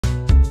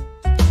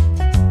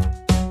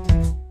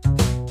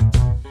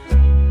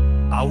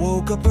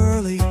woke up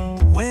early,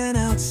 went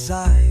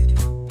outside.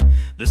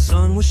 The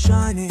sun was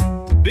shining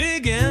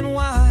big and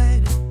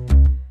wide.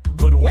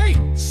 But wait,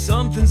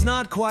 something's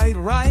not quite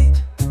right.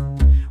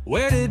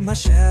 Where did my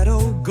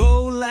shadow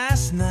go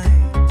last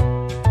night?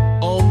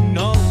 Oh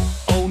no,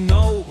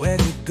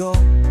 where'd it go?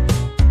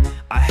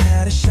 I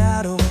had a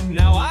shadow,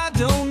 now I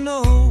don't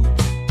know.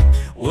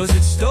 Was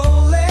it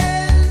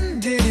stolen?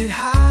 Did it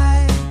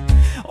hide?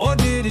 Or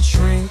did it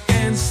shrink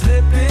and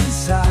slip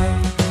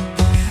inside?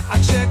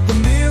 I checked the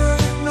mirror,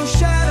 no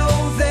shadow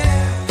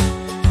there.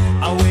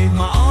 I waved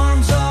my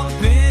arms up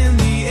in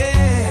the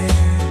air.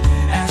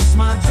 Asked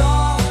my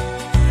dog,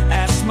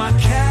 asked my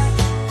cat,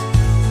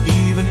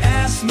 even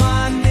asked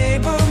my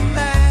neighbor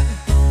Matt.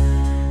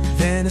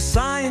 Then a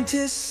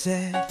scientist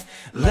said,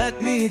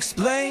 let me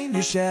explain.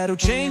 Your shadow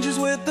changes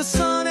with the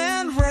sun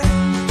and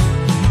rain.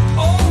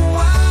 Oh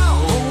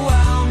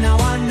wow, now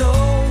I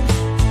know.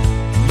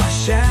 My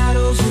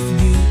shadow's with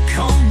me,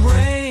 come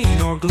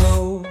rain or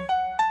glow.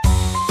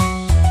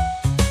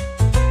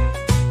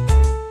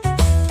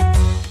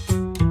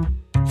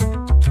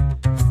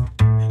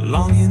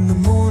 Long in the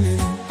morning,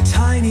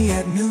 tiny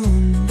at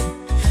noon,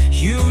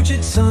 huge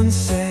at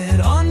sunset,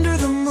 under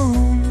the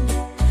moon.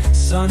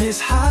 Sun is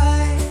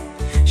high,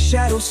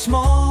 shadow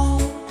small.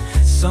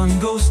 Sun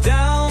goes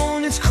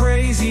down, it's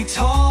crazy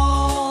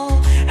tall.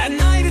 At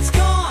night it's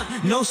gone,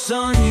 no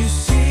sun you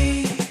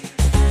see.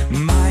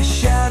 My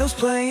shadow's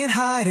playing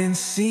hide and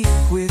seek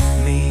with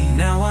me.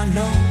 Now I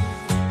know,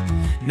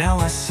 now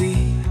I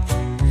see.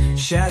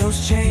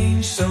 Shadows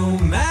change so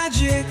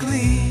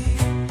magically.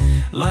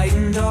 Light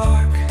and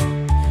dark,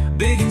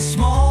 big and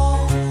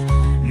small.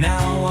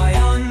 Now I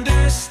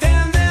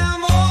understand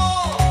them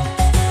all.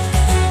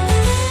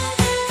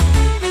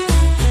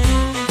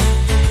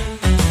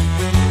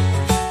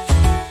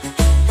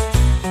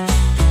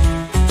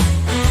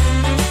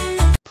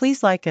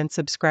 Please like and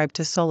subscribe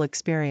to Soul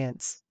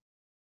Experience.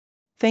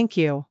 Thank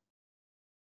you.